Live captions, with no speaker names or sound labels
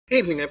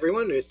Evening,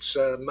 everyone. It's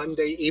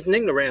Monday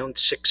evening around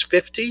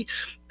 6:50,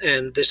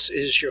 and this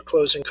is your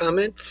closing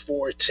comment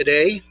for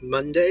today,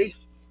 Monday,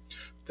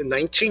 the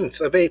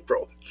 19th of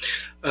April.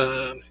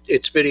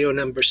 It's video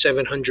number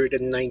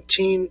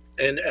 719,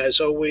 and as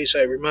always,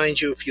 I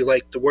remind you, if you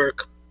like the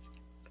work,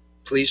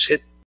 please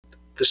hit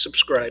the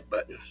subscribe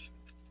button.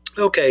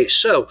 Okay,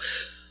 so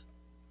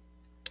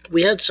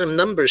we had some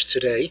numbers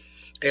today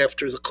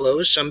after the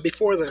close, some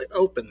before the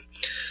open.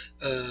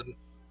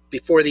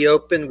 Before the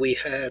open, we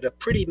had a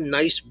pretty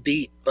nice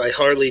beat by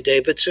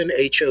Harley-Davidson,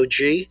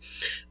 HOG,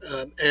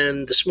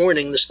 and this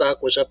morning the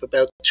stock was up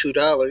about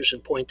 $2.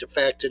 In point of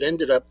fact, it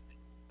ended up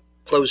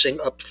closing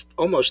up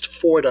almost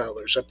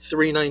 $4, up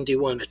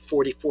 $3.91 at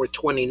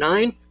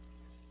 $44.29,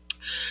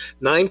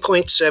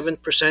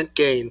 9.7%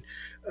 gain.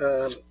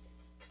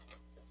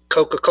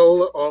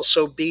 Coca-Cola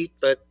also beat,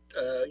 but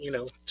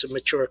it's a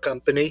mature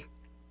company.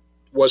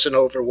 Wasn't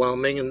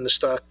overwhelming, and the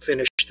stock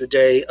finished the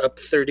day up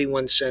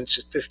 31 cents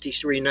at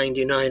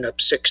 $53.99, up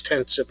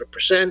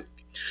 0.6%.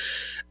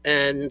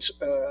 And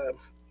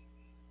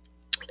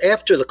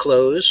after the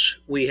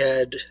close, we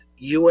had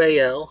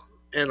UAL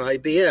and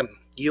IBM.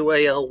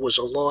 UAL was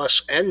a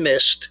loss and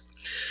missed,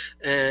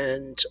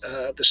 and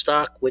the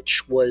stock,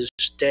 which was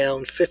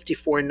down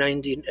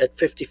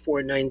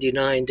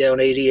 $54.99, down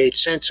 88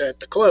 cents at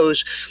the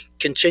close,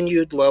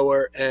 continued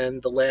lower,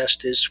 and the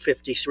last is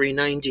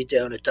 $53.90,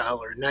 down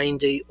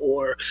 $1.90,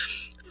 or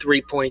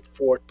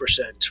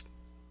 3.4%.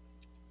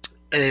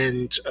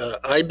 And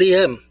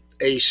IBM,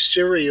 a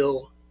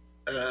serial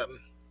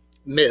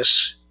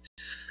miss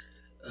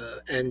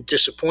and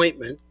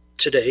disappointment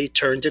today,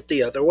 turned it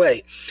the other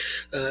way.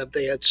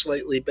 They had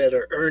slightly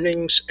better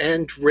earnings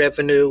and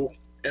revenue,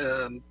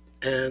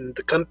 and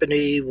the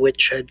company,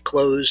 which had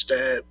closed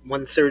at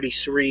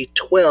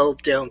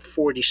 133.12, down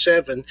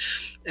 47,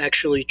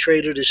 actually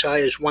traded as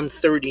high as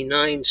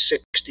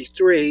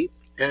 139.63,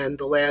 and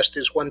the last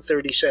is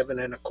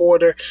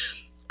 137.25,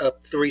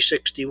 up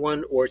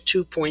 361, or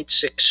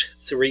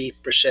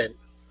 2.63%.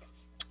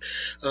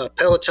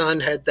 Peloton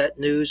had that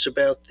news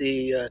about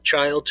the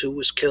child who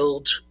was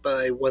killed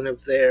by one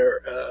of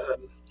their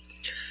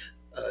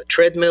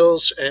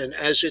treadmills, and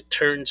as it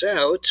turns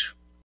out,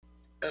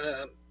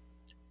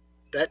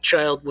 that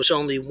child was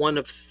only one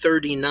of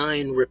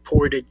 39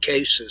 reported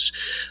cases.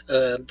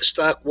 The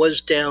stock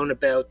was down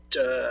about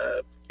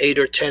 $8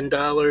 or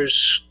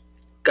 $10,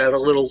 got a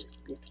little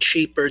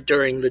cheaper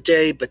during the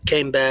day, but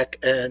came back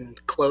and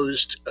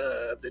closed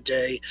the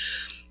day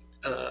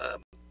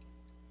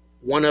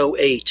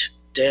 108,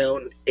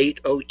 down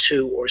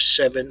 802, or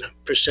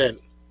 7%.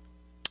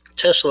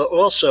 Tesla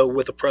also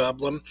with a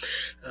problem,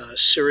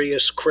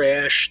 serious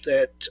crash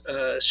that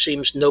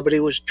seems nobody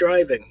was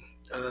driving.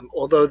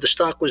 Although the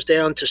stock was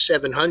down to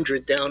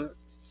 700, down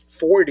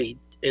 40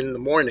 in the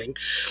morning,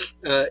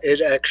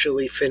 it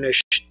actually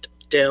finished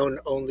down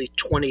only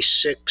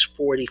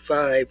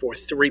 26.45, or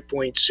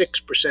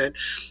 3.6%,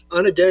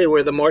 on a day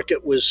where the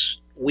market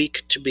was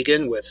weak to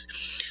begin with.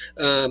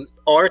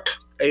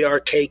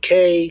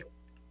 ARKK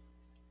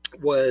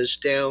was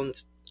down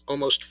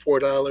almost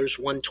 $4,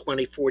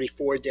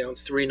 120.44, down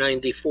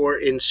 3.94,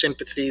 in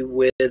sympathy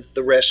with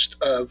the rest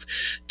of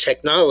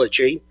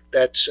technology.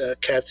 That's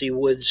Kathy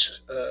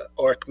Wood's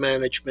ARK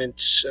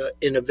Management's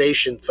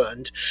Innovation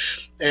Fund.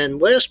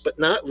 And last but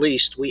not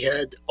least, we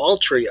had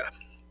ALTRIA,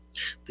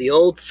 the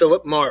old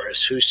Philip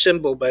Morris, whose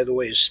symbol, by the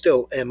way, is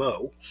still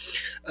MO,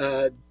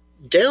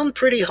 down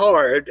pretty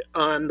hard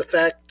on the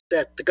fact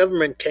that the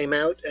government came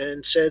out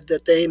and said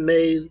that they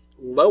may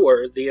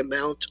lower the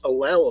amount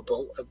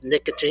allowable of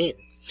nicotine.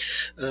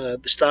 The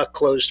stock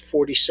closed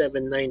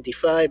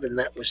 47.95, and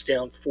that was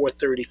down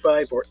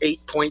 4.35, or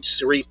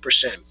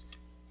 8.3%.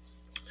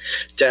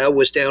 Dow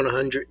was down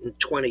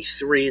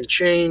 123 and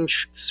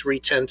change,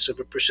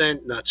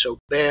 0.3%, not so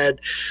bad.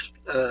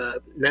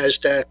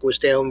 NASDAQ was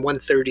down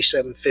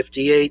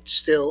 137.58,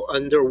 still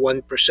under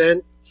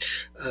 1%.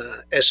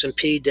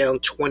 S&P down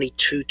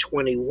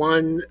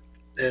 22.21,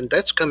 and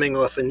that's coming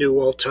off a new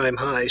all-time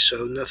high,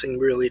 so nothing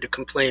really to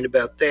complain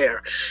about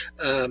there.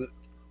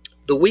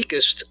 The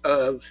weakest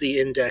of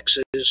the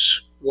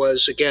indexes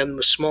was, again,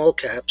 the small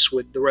caps,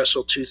 with the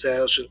Russell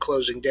 2000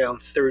 closing down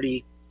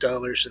 $30.67,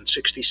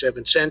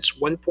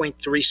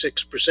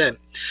 1.36%,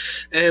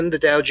 and the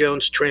Dow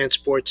Jones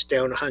Transports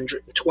down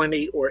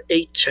 120, or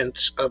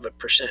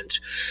 0.8%.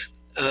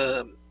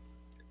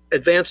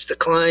 Advanced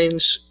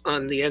declines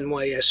on the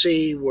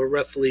NYSE were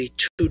roughly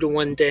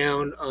 2-to-1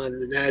 down. On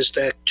the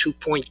NASDAQ,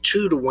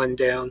 2.2-to-1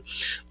 down.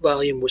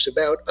 Volume was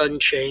about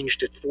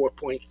unchanged at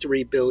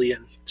 4.3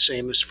 billion,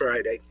 same as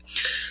Friday.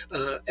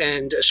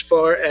 And as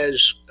far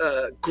as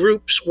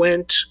groups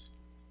went,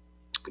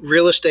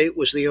 real estate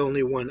was the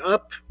only one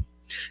up.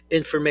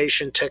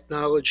 Information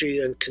technology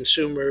and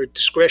consumer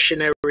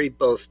discretionary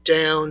both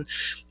down.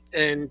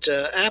 And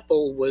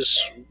Apple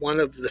was one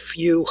of the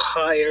few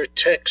higher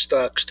tech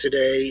stocks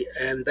today,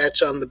 and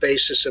that's on the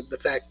basis of the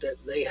fact that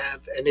they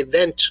have an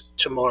event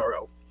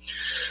tomorrow.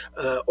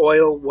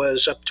 Oil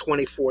was up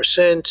 24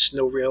 cents,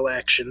 no real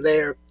action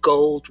there.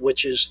 Gold,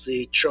 which is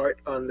the chart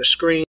on the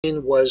screen,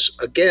 was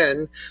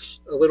again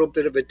a little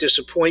bit of a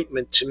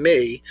disappointment to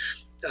me.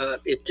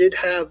 It did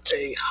have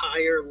a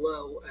higher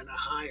low and a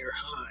higher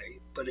high,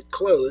 but it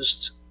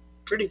closed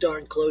pretty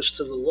darn close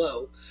to the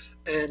low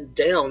and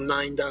down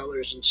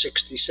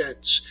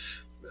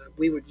 $9.60.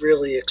 We would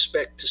really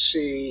expect to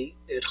see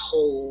it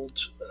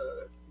hold.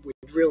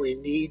 We'd really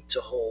need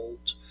to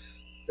hold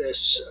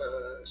this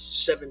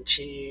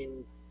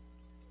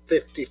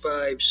 1755,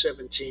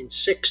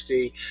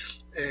 1760,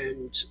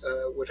 and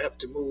would have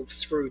to move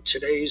through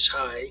today's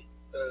high,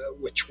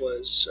 which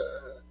was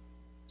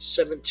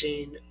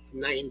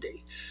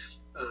 1790,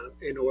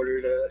 in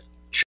order to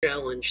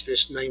challenge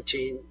this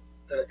 18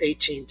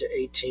 to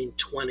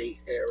 1820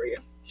 area.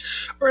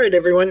 All right,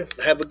 everyone,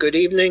 have a good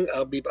evening.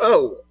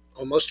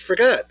 Almost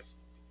forgot,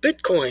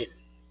 Bitcoin,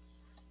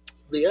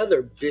 the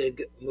other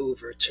big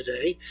mover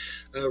today,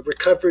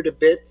 recovered a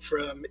bit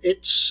from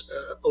its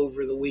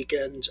over the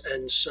weekend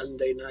and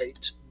Sunday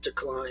night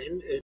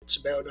decline. It's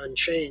about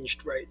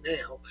unchanged right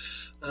now,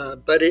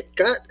 but it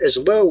got as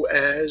low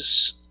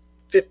as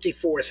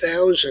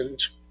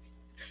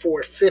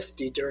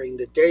 54,450 during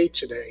the day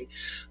today.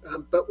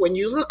 But when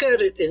you look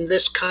at it in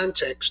this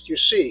context, you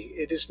see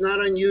it is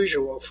not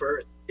unusual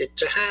for it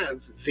to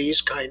have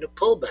these kind of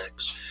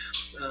pullbacks.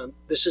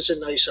 This is a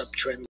nice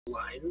uptrend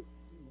line.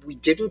 We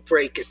didn't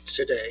break it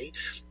today.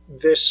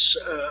 This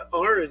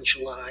orange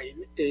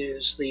line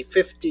is the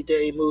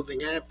 50-day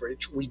moving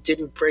average. We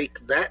didn't break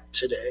that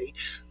today.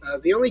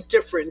 The only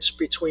difference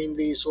between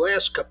these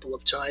last couple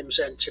of times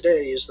and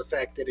today is the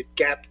fact that it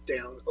gapped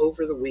down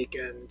over the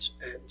weekend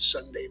and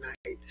Sunday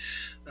night.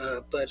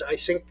 But I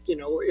think,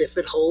 if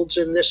it holds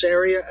in this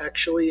area,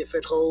 actually, if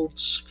it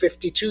holds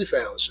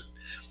 52,000,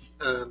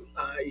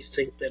 I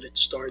think that it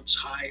starts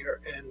higher.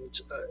 And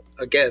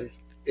again,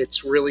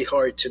 it's really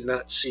hard to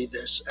not see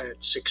this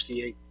at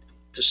 68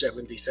 to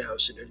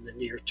 70,000 in the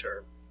near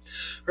term.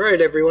 All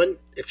right, everyone,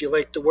 if you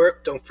like the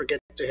work, don't forget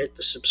to hit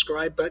the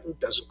subscribe button. It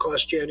doesn't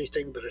cost you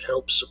anything, but it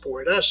helps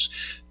support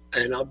us.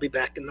 And I'll be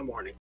back in the morning.